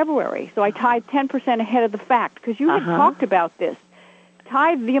 $2,000 in February. So I tithed 10% ahead of the fact, because you had talked about this.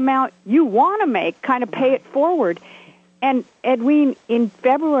 Tithe the amount you want to make, kind of pay it forward. And, Edwene, in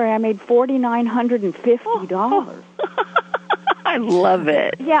February, I made $4,950. I love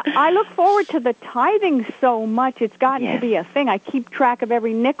it. Yeah, I look forward to the tithing so much. It's gotten to be a thing. I keep track of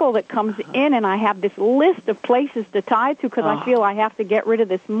every nickel that comes in, and I have this list of places to tithe to because I feel I have to get rid of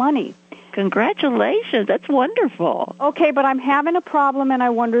this money. Congratulations. That's wonderful. Okay, but I'm having a problem, and I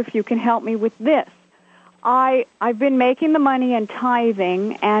wonder if you can help me with this. I've been making the money and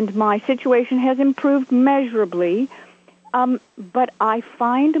tithing, and my situation has improved measurably, but I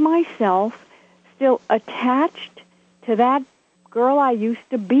find myself still attached to that girl I used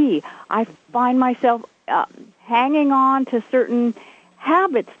to be. I find myself hanging on to certain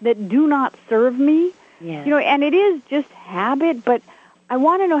habits that do not serve me. Yes. And it is just habit, but I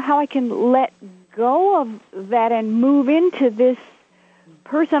want to know how I can let go of that and move into this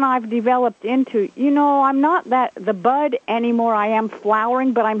person I've developed into. I'm not the bud anymore. I am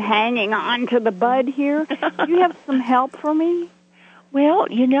flowering, but I'm hanging on to the bud here. Do you have some help for me? Well,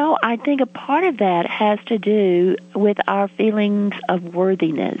 I think a part of that has to do with our feelings of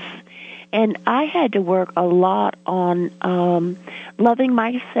worthiness. And I had to work a lot on loving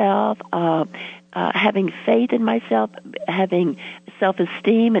myself, having faith in myself, having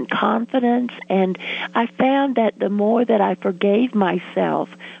self-esteem and confidence. And I found that the more that I forgave myself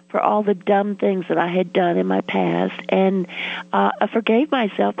for all the dumb things that I had done in my past, and I forgave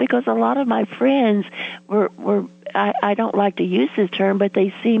myself because a lot of my friends were I don't like to use this term, but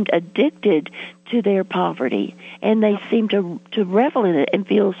they seemed addicted to their poverty, and they seemed to revel in it and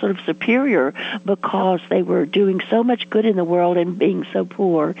feel sort of superior because they were doing so much good in the world and being so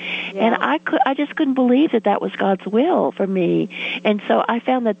poor. And I just couldn't believe that was God's will for me. And so I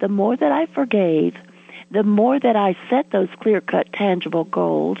found that the more that I forgave, the more that I set those clear-cut, tangible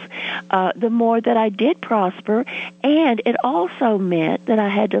goals, the more that I did prosper. And it also meant that I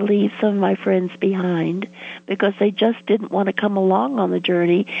had to leave some of my friends behind because they just didn't want to come along on the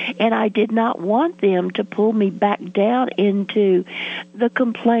journey. And I did not want them to pull me back down into the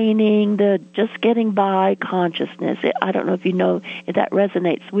complaining, the just getting by consciousness. I don't know if you know if that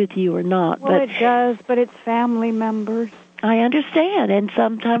resonates with you or not. Well, it does, but it's family members. I understand, and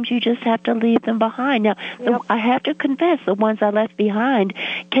sometimes you just have to leave them behind. Now, I have to confess, the ones I left behind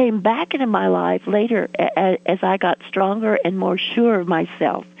came back into my life later as I got stronger and more sure of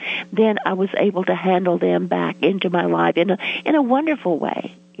myself. Then I was able to handle them back into my life in a wonderful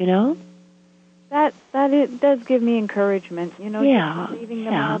way, you know? That it does give me encouragement, you know, just leaving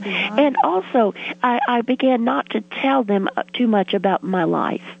them all behind. And also, I began not to tell them too much about my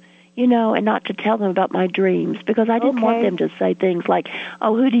life, you know, and not to tell them about my dreams, because I didn't want them to say things like,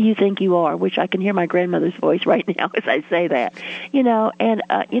 oh, who do you think you are, which I can hear my grandmother's voice right now as I say that, you know, and,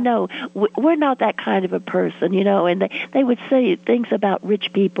 you know, we're not that kind of a person, you know, and they would say things about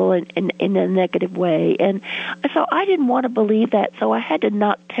rich people in a negative way, and so I didn't want to believe that, so I had to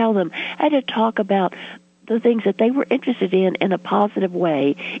not tell them. I had to talk about the things that they were interested in a positive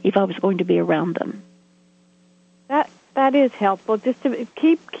way if I was going to be around them. That is helpful, just to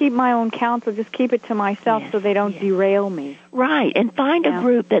keep my own counsel, just keep it to myself so they don't derail me. Right, and find a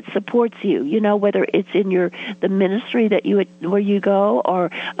group that supports you, you know, whether it's in the ministry where you go,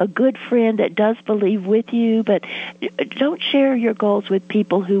 or a good friend that does believe with you, but don't share your goals with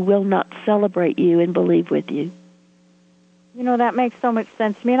people who will not celebrate you and believe with you. You know, that makes so much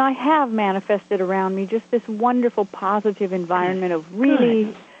sense to me, and I have manifested around me just this wonderful, positive environment of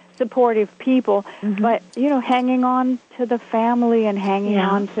really supportive people, but, you know, hanging on to the family and hanging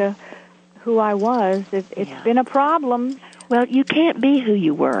on to who I was, it's been a problem. Well, you can't be who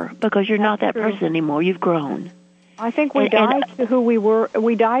you were because you're not that person anymore. You've grown. I think we died to who we were.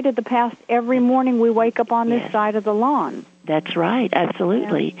 We died of the past. Every morning we wake up on this side of the lawn. That's right,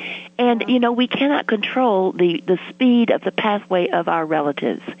 absolutely. And, you know, we cannot control the speed of the pathway of our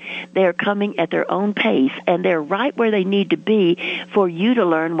relatives. They're coming at their own pace, and they're right where they need to be for you to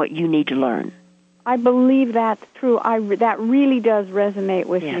learn what you need to learn. I believe that's true. That really does resonate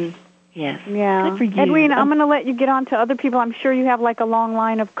with me. Yes. Yeah. Good for you. Edwene, I'm going to let you get on to other people. I'm sure you have like a long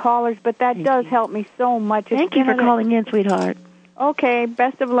line of callers, but that does help me so much. Thank you for calling in, sweetheart. Okay.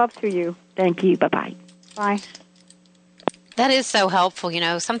 Best of love to you. Thank you. Bye-bye. Bye. That is so helpful, you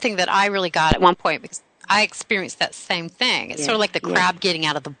know, something that I really got at one point, because I experienced that same thing. It's sort of like the crab getting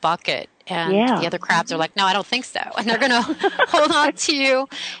out of the bucket, and the other crabs are like, no, I don't think so. And they're going to hold on to you.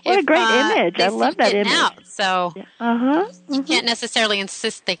 What a great image. I love that image. Out. So you can't necessarily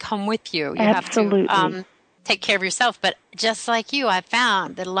insist they come with you. You have to take care of yourself. But just like you, I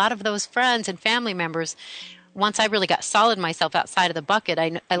found that a lot of those friends and family members, once I really got solid myself outside of the bucket,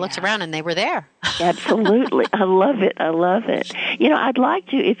 I looked around and they were there. Absolutely. I love it. I love it. You know, I'd like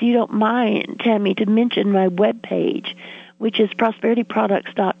to, if you don't mind, Tammi, to mention my webpage, which is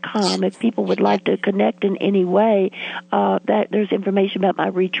prosperityproducts.com. If people would like to connect in any way, that there's information about my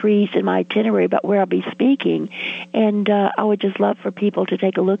retreats and my itinerary about where I'll be speaking. And I would just love for people to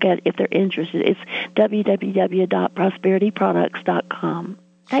take a look at it if they're interested. It's www.prosperityproducts.com.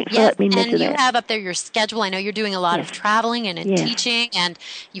 Thanks for letting me mention that. And you have up there your schedule. I know you're doing a lot of traveling and teaching, and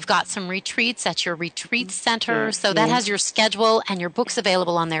you've got some retreats at your retreat center. So that has your schedule and your books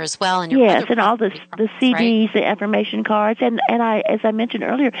available on there as well. And your and all the CDs, the information cards. And I, as I mentioned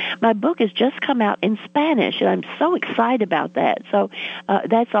earlier, my book has just come out in Spanish, and I'm so excited about that. So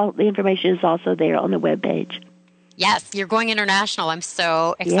that's all. The information is also there on the webpage. Yes, you're going international. I'm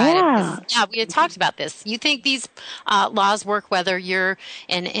so excited. Yeah, we had talked about this. You think these laws work whether you're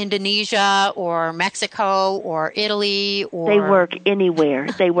in Indonesia or Mexico or Italy or... They work anywhere.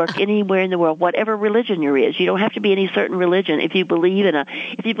 They work anywhere in the world, whatever religion you're in. You don't have to be any certain religion. If you believe in a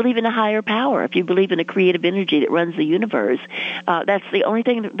higher power, if you believe in a creative energy that runs the universe, that's the only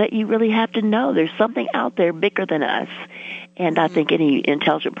thing that you really have to know. There's something out there bigger than us. And I think any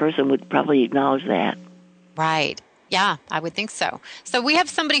intelligent person would probably acknowledge that. Right. Yeah, I would think so. So we have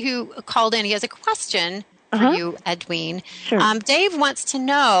somebody who called in. He has a question for you, Edwene. Sure. Dave wants to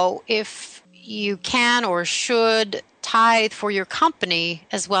know if you can or should tithe for your company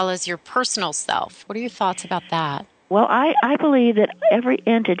as well as your personal self. What are your thoughts about that? Well, I believe that every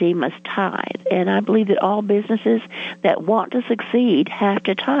entity must tithe, and I believe that all businesses that want to succeed have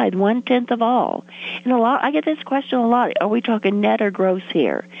to tithe 1/10 of all. And I get this question a lot. Are we talking net or gross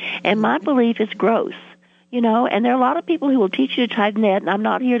here? And my belief is gross. You know, and there are a lot of people who will teach you to tithe net, and I'm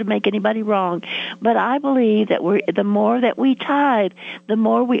not here to make anybody wrong, but I believe that the more that we tithe, the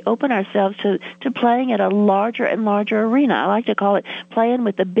more we open ourselves to playing at a larger and larger arena. I like to call it playing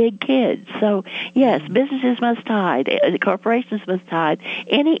with the big kids. So, yes, businesses must tithe, corporations must tithe,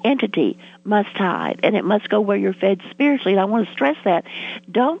 any entity must tithe, and it must go where you're fed spiritually. And I want to stress that.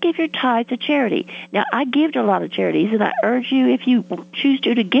 Don't give your tithe to charity. Now, I give to a lot of charities, and I urge you, if you choose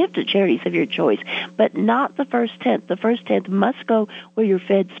to give to charities of your choice, but not the first tenth. The first tenth must go where you're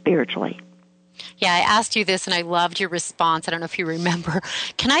fed spiritually. Yeah, I asked you this, and I loved your response. I don't know if you remember.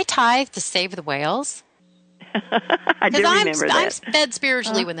 Can I tithe to save the whales? I do remember that. I'm fed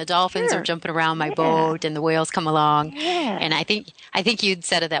spiritually when the dolphins are jumping around my boat and the whales come along. Yeah. And I think you'd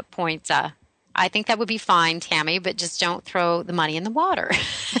said at that point, I think that would be fine, Tammy, but just don't throw the money in the water.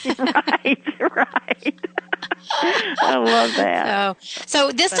 Right. I love that.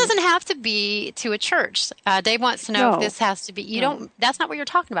 So this doesn't have to be to a church. Dave wants to know if this has to be. That's not what you're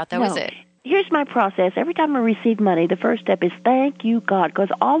talking about, though, is it? Here's my process. Every time I receive money, the first step is thank you, God, because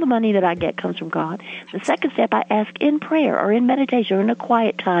all the money that I get comes from God. The second step, I ask in prayer or in meditation or in a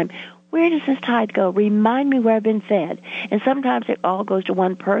quiet time, where does this tithe go? Remind me where I've been fed. And sometimes it all goes to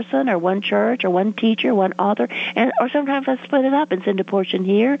one person or one church or one teacher, one author, or sometimes I split it up and send a portion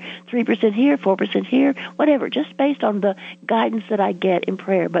here, 3% here, 4% here, whatever, just based on the guidance that I get in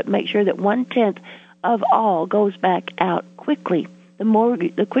prayer. But make sure that 1/10 of all goes back out quickly.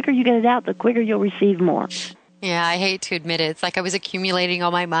 The quicker you get it out, the quicker you'll receive more. Yeah, I hate to admit it. It's like I was accumulating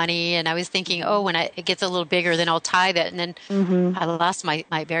all my money, and I was thinking, when it gets a little bigger, then I'll tithe it. And then I lost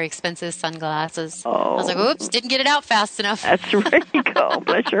my very expensive sunglasses. I was like, oops, didn't get it out fast enough. That's right. Go,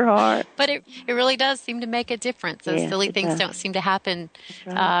 bless your heart. But it really does seem to make a difference. Those silly things don't seem to happen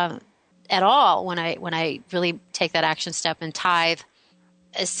at all when I really take that action step and tithe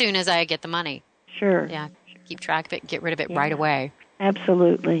as soon as I get the money. Sure. Yeah, keep track of it and get rid of it right away.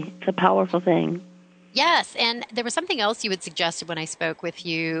 Absolutely. It's a powerful thing. Yes, and there was something else you had suggested when I spoke with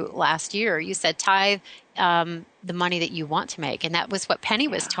you last year. You said tithe the money that you want to make, and that was what Penny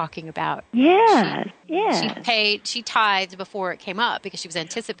was talking about. Yeah, She tithed before it came up because she was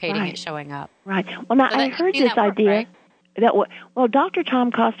anticipating it showing up. Right. Well, now I heard this idea. Right? Dr.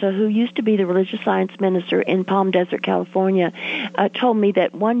 Tom Costa, who used to be the religious science minister in Palm Desert, California, told me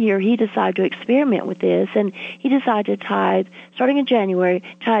that one year he decided to experiment with this, and he decided to tithe, starting in January,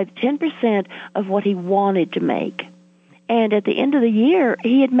 10% of what he wanted to make. And at the end of the year,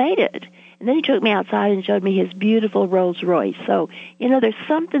 he had made it. And then he took me outside and showed me his beautiful Rolls Royce. So, there's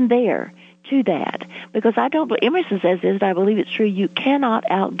something there to that. Because Emerson says this, and I believe it's true, you cannot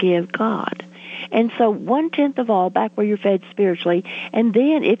outgive God. And so 1/10 of all back where you're fed spiritually. And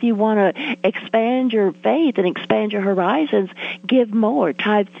then if you want to expand your faith and expand your horizons, give more.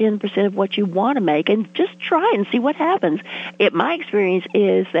 Tithe 10% of what you want to make and just try and see what happens. My experience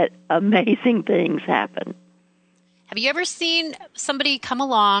is that amazing things happen. Have you ever seen somebody come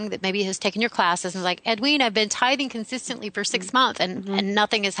along that maybe has taken your classes and is like, Edwene, I've been tithing consistently for 6 months and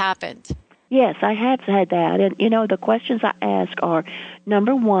nothing has happened? Yes, I have had that. And, the questions I ask are,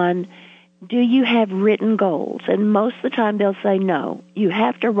 number one, do you have written goals? And most of the time they'll say no. You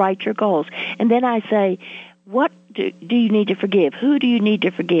have to write your goals. And then I say, what do you need to forgive? Who do you need to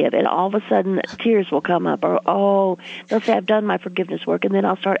forgive? And all of a sudden tears will come up. Or, they'll say, I've done my forgiveness work. And then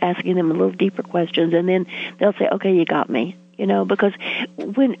I'll start asking them a little deeper questions. And then they'll say, okay, you got me. Because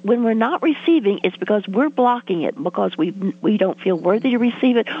when we're not receiving, it's because we're blocking it because we don't feel worthy to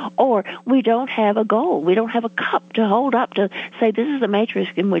receive it, or we don't have a goal. We don't have a cup to hold up to say, this is the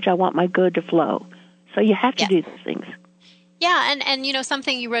matrix in which I want my good to flow. So you have to do those things. Yeah, and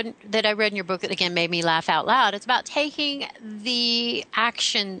something I read in your book that, again, made me laugh out loud. It's about taking the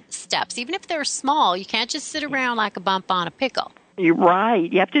action steps. Even if they're small, you can't just sit around like a bump on a pickle. You're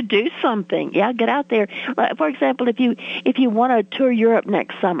right. You have to do something. Yeah, get out there. For example, if you want to tour Europe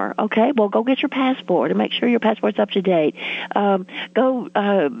next summer, okay, well, go get your passport and make sure your passport's up to date. Go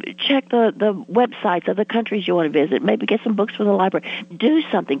check the websites of the countries you want to visit. Maybe get some books from the library. Do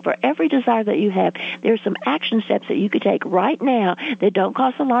something. For every desire that you have, there's some action steps that you could take right now that don't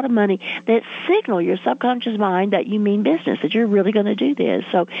cost a lot of money that signal your subconscious mind that you mean business, that you're really going to do this.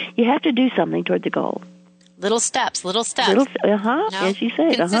 So you have to do something toward the goal. Little steps. As you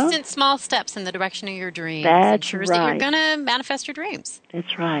said. Consistent small steps in the direction of your dreams. That's ensures right. that you're going to manifest your dreams.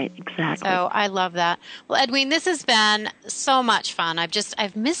 That's right. Exactly. So I love that. Well, Edwene, this has been so much fun.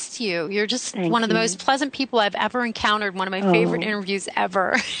 I've missed you. You're just one of the most pleasant people I've ever encountered. One of my favorite interviews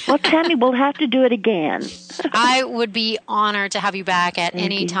ever. Well, Tammy, we'll have to do it again. I would be honored to have you back at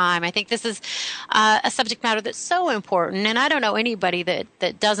any time. I think this is a subject matter that's so important, and I don't know anybody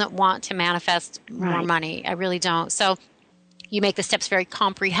that doesn't want to manifest more money. I really don't. So you make the steps very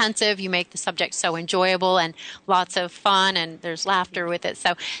comprehensive. You make the subject so enjoyable and lots of fun, and there's laughter with it.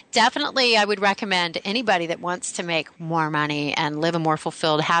 So definitely I would recommend anybody that wants to make more money and live a more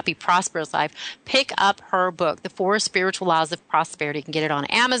fulfilled, happy, prosperous life, pick up her book, The 4 Spiritual Laws of Prosperity. You can get it on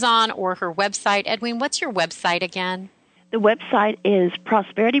Amazon or her website. Edwene, what's your website again? The website is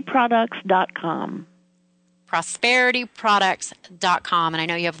prosperityproducts.com. prosperityproducts.com. And I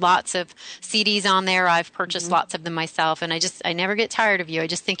know you have lots of CDs on there. I've purchased lots of them myself, and I never get tired of you. I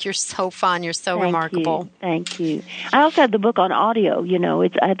just think you're so fun. You're so remarkable. Thank you. I also have the book on audio.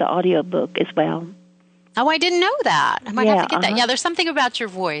 I had the audio book as well. Oh, I didn't know that. I might have to get that. Yeah, there's something about your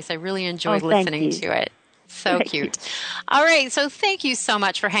voice. I really enjoyed listening to it. So cute. All right. So thank you so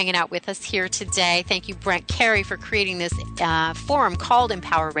much for hanging out with us here today. Thank you, Brent Carey, for creating this forum called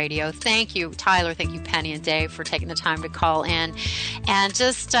Empower Radio. Thank you, Tyler. Thank you, Penny and Dave, for taking the time to call in. And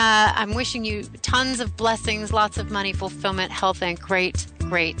just I'm wishing you tons of blessings, lots of money, fulfillment, health, and great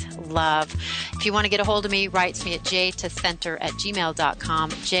love. If you want to get a hold of me, write to me at j2center@gmail.com.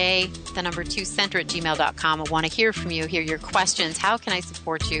 j2center@gmail.com. I want to hear from you, hear your questions. How can I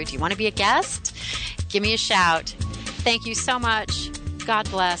support you? Do you want to be a guest? Give me a shout. Thank you so much. God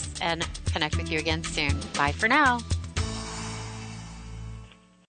bless, and connect with you again soon. Bye for now.